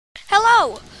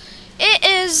So, it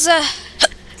is,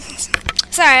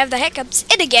 sorry, I have the hiccups,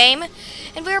 in a game,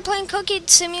 and we are playing Cooking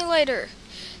Simulator,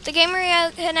 the game where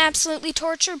you can absolutely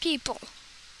torture people.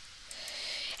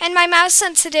 And my mouse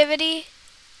sensitivity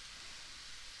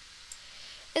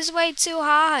is way too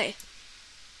high.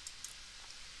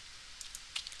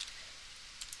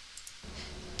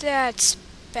 That's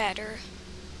better.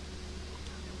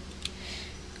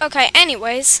 Okay,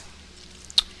 anyways.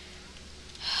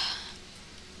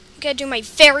 I'm gonna do my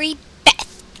very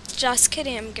best. Just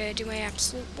kidding, I'm gonna do my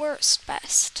absolute worst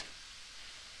best.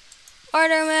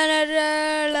 Order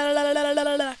manager.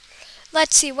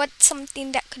 Let's see, what's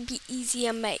something that could be easy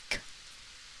to make?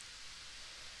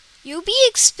 You be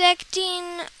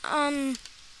expecting,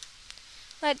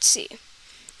 let's see.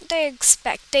 They'd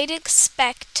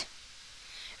expect,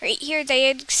 right here,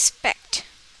 they'd expect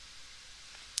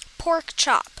pork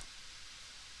chop.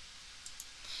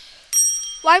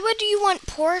 Why would you want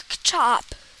pork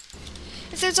chop?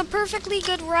 If there's a perfectly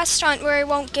good restaurant where I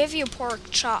won't give you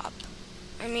pork chop.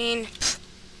 I mean,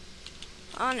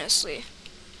 honestly.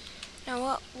 Now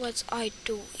what was I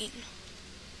doing?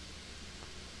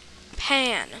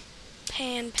 Pan.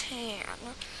 I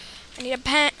need a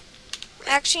pan.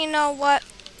 Actually, you know what?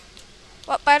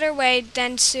 What better way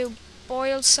than to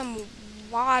boil some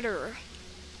water?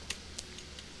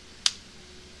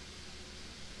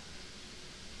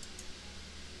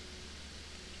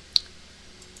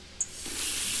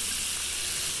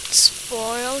 Let's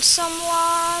boil some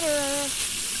water.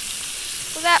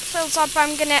 Well, that fills up.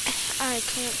 I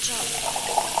can't jump.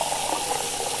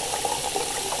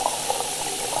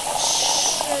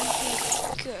 Should be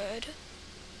good.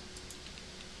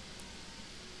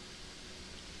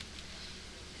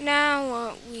 Now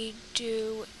what we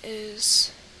do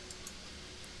is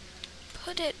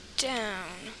put it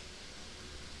down.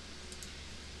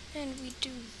 And we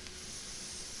do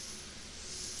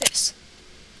this.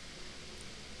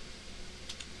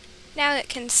 Now it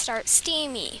can start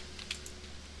steamy.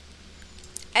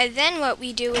 And then what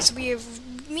we do is we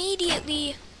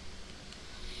immediately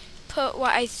put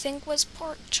what I think was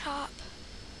pork chop.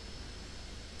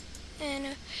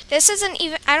 And this isn't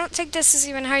even, I don't think this is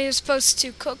even how you're supposed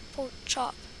to cook pork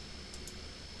chop.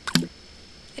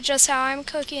 It's just how I'm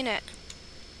cooking it.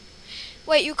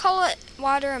 Wait, you call it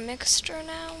water a mixture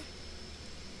now?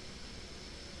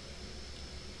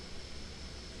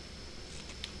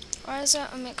 Why is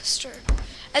that a mixture?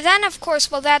 And then, of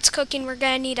course, while that's cooking, we're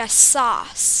going to need a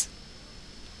sauce.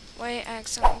 Wait, I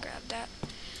accidentally grabbed that.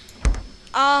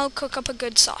 I'll cook up a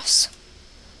good sauce.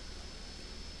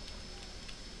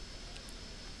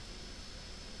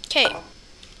 Okay,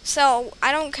 so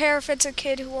I don't care if it's a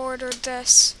kid who ordered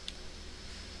this.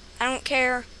 I don't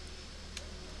care.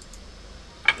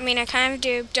 I mean, I kind of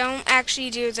do. Don't actually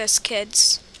do this,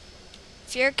 kids.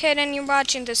 If you're a kid and you're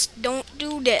watching this, don't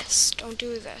do this. Don't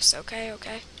do this, okay?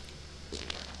 Okay?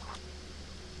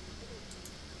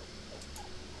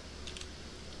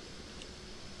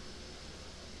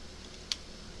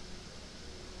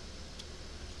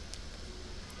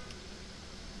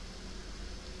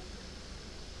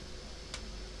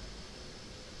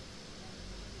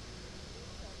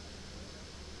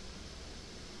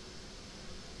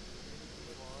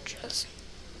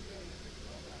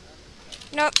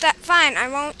 Nope, that's fine. I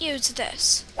won't use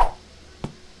this.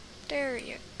 There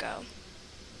you go.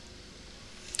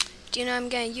 Do you know what I'm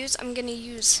gonna use? I'm gonna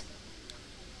use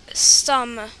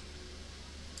some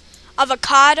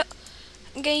avocado.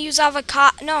 I'm gonna use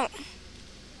avocado. No.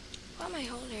 What am I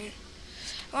holding?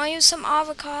 I wanna use some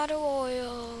avocado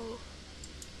oil.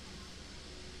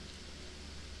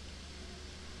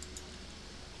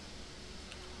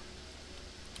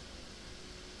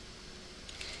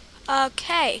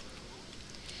 Okay.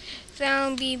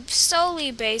 That'll be solely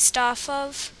based off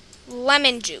of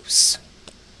lemon juice.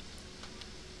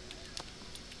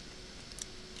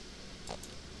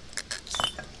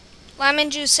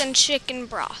 Lemon juice and chicken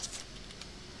broth.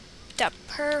 The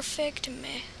perfect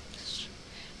mix.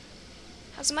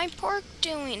 How's my pork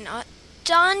doing? Not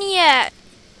done yet.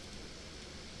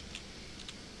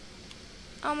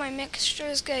 Oh, my mixture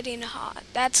is getting hot.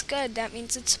 That's good. That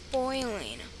means it's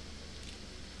boiling.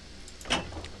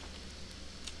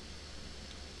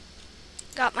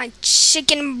 Got my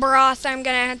chicken broth. I'm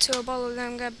gonna add to a bowl and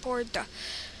then I'm gonna pour the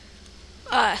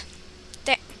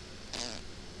there.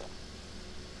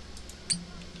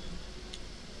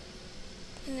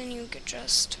 And then you could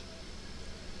just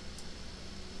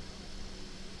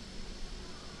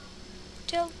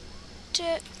tilt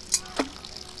it.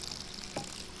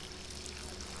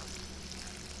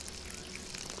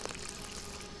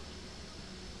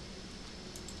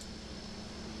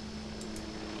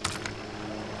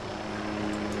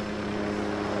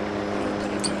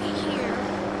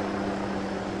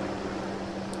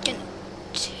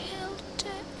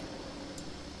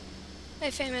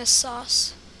 my famous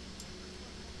sauce.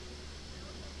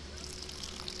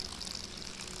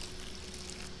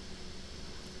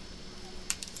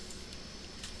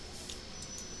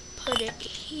 Put it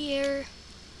here.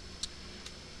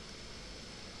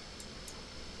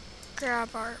 Grab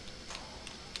our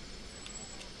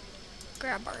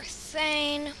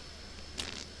thing.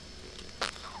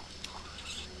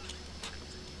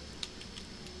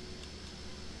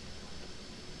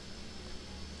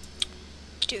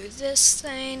 Do this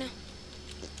thing.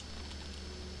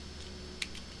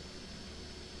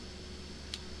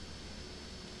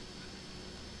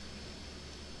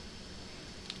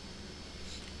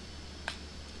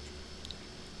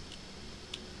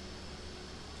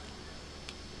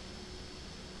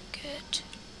 Good.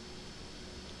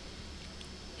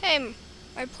 Hey,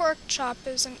 my pork chop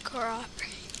isn't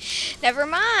cooperating. Never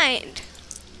mind.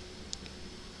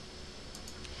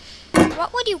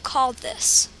 What would you call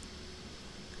this?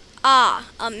 Ah,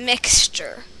 a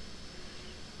mixture.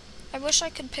 I wish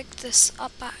I could pick this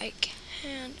up, but I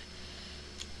can't.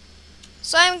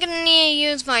 So I'm gonna need to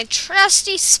use my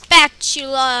trusty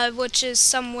spatula, which is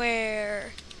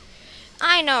somewhere.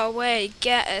 I know a way to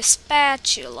get a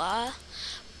spatula.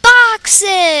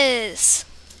 Boxes!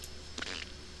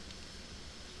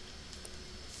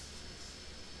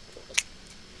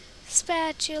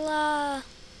 Spatula.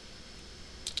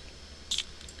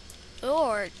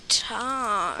 Or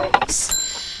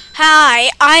tongs. Hi,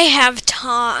 I have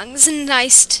tongs.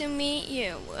 Nice to meet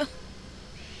you.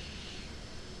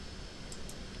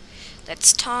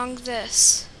 Let's tong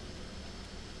this.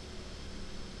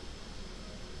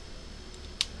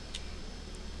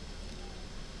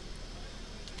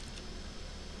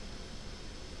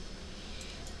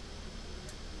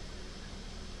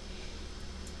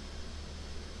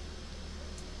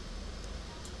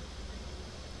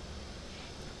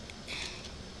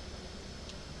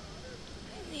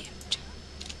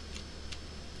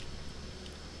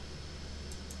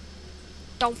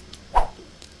 Don't.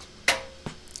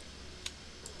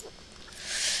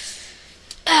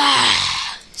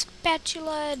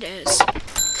 Spatula it is.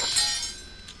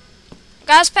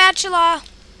 Got a spatula.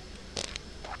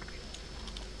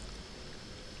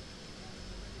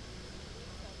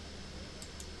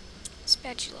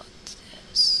 Spatula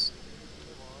this.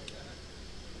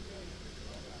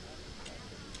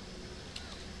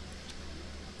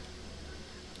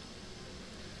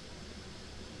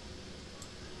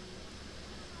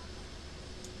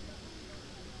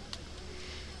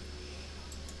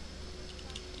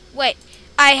 Wait,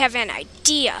 I have an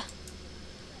idea.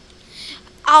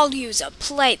 I'll use a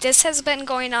plate. This has been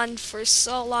going on for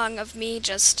so long of me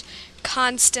just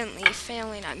constantly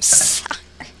failing. I'm sorry.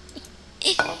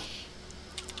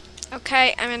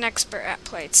 Okay, I'm an expert at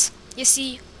plates. You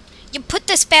see, you put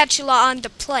the spatula on the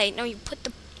plate. No, you put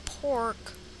the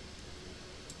pork.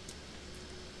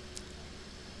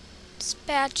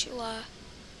 Spatula.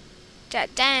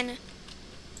 That then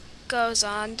goes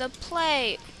on the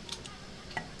plate.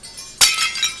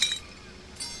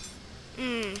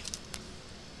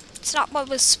 It's not what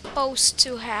was supposed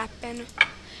to happen,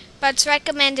 but it's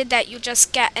recommended that you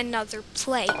just get another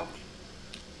plate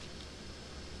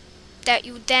that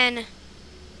you then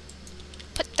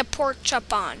put the pork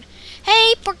chop on.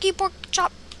 Hey, porky pork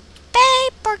chop. Hey,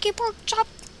 porky pork chop.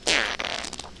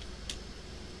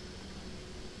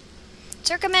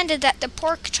 It's recommended that the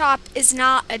pork chop is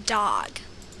not a dog.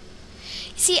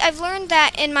 See, I've learned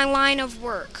that in my line of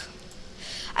work.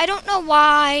 I don't know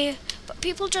why, but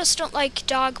people just don't like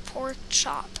dog pork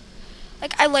chop.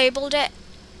 Like, I labeled it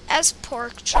as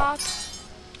pork chop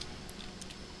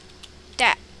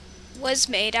that was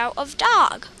made out of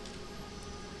dog.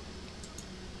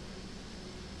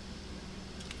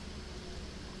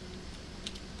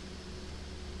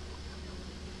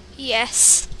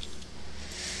 Yes.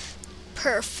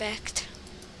 Perfect.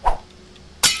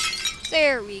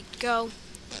 There we go.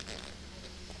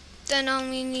 Then all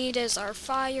we need is our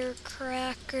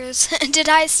firecrackers. Did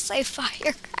I say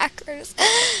firecrackers?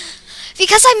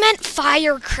 Because I meant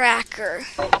firecracker.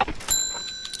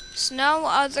 There's no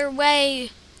other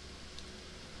way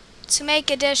to make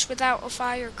a dish without a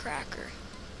firecracker.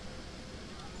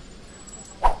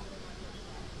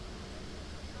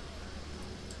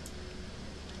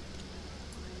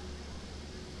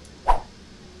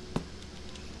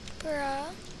 Bruh.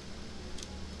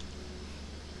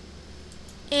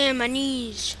 And my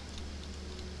knees.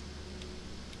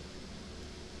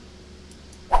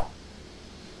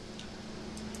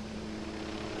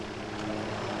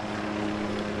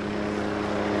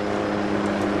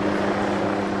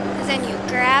 Then you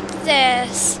grab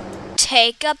this,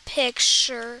 take a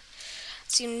picture,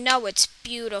 so you know it's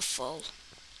beautiful.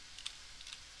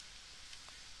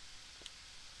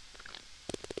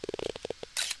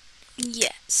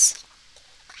 Yes.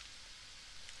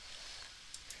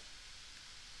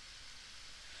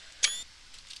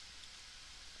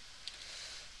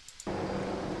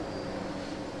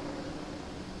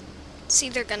 See,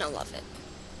 they're gonna love it.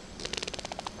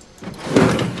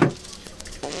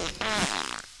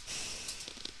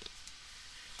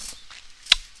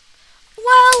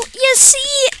 Well, you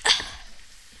see,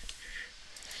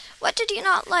 what did you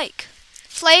not like?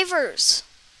 Flavors.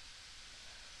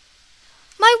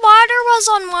 My water was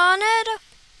unwanted.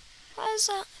 What is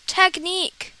that?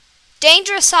 Technique.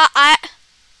 Dangerous.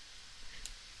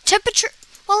 Temperature.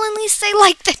 Well, at least they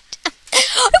like the.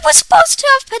 It was supposed to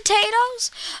have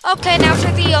potatoes. Okay, now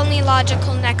for the only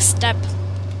logical next step.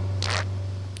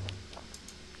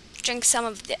 Drink some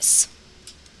of this.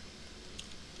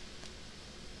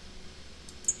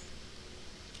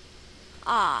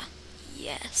 Ah,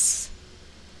 yes.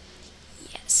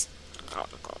 Yes.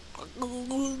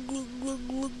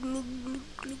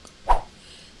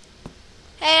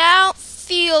 Hey, I don't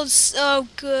feel so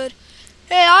good.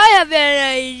 Hey, I have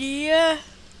an idea.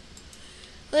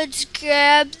 Let's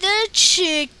grab the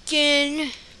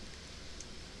chicken.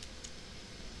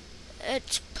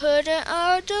 Let's put it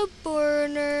on the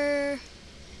burner.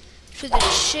 Put the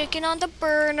chicken on the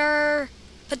burner.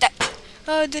 Put that.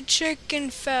 Oh, the chicken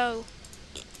fell.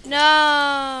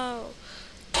 No.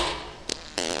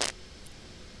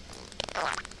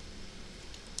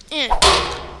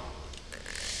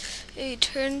 You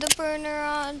turn the burner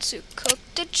on to cook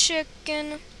the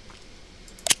chicken.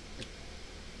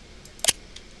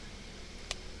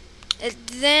 And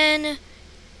then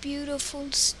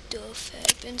beautiful stuff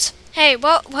happens. Hey,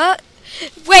 what?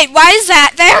 Wait, why is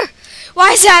that there?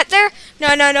 Why is that there?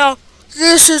 No.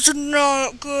 This is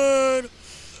not good.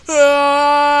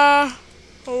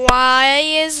 Why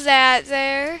is that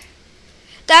there?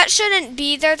 That shouldn't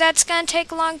be there. That's gonna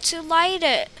take long to light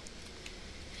it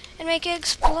and make it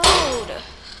explode.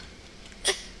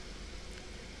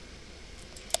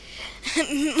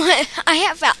 I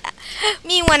have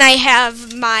me when I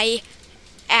have my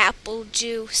apple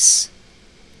juice.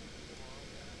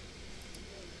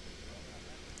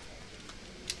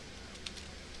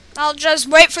 I'll just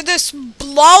wait for this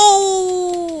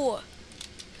blow.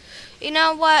 You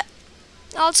know what?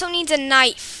 Also needs a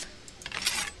knife.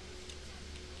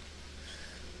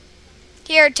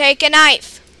 Here, take a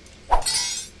knife.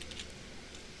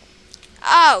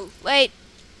 Oh, wait.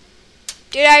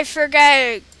 Did I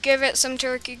forget to give it some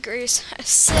turkey grease?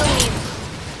 Silly.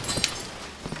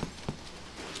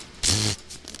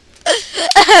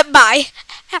 Bye.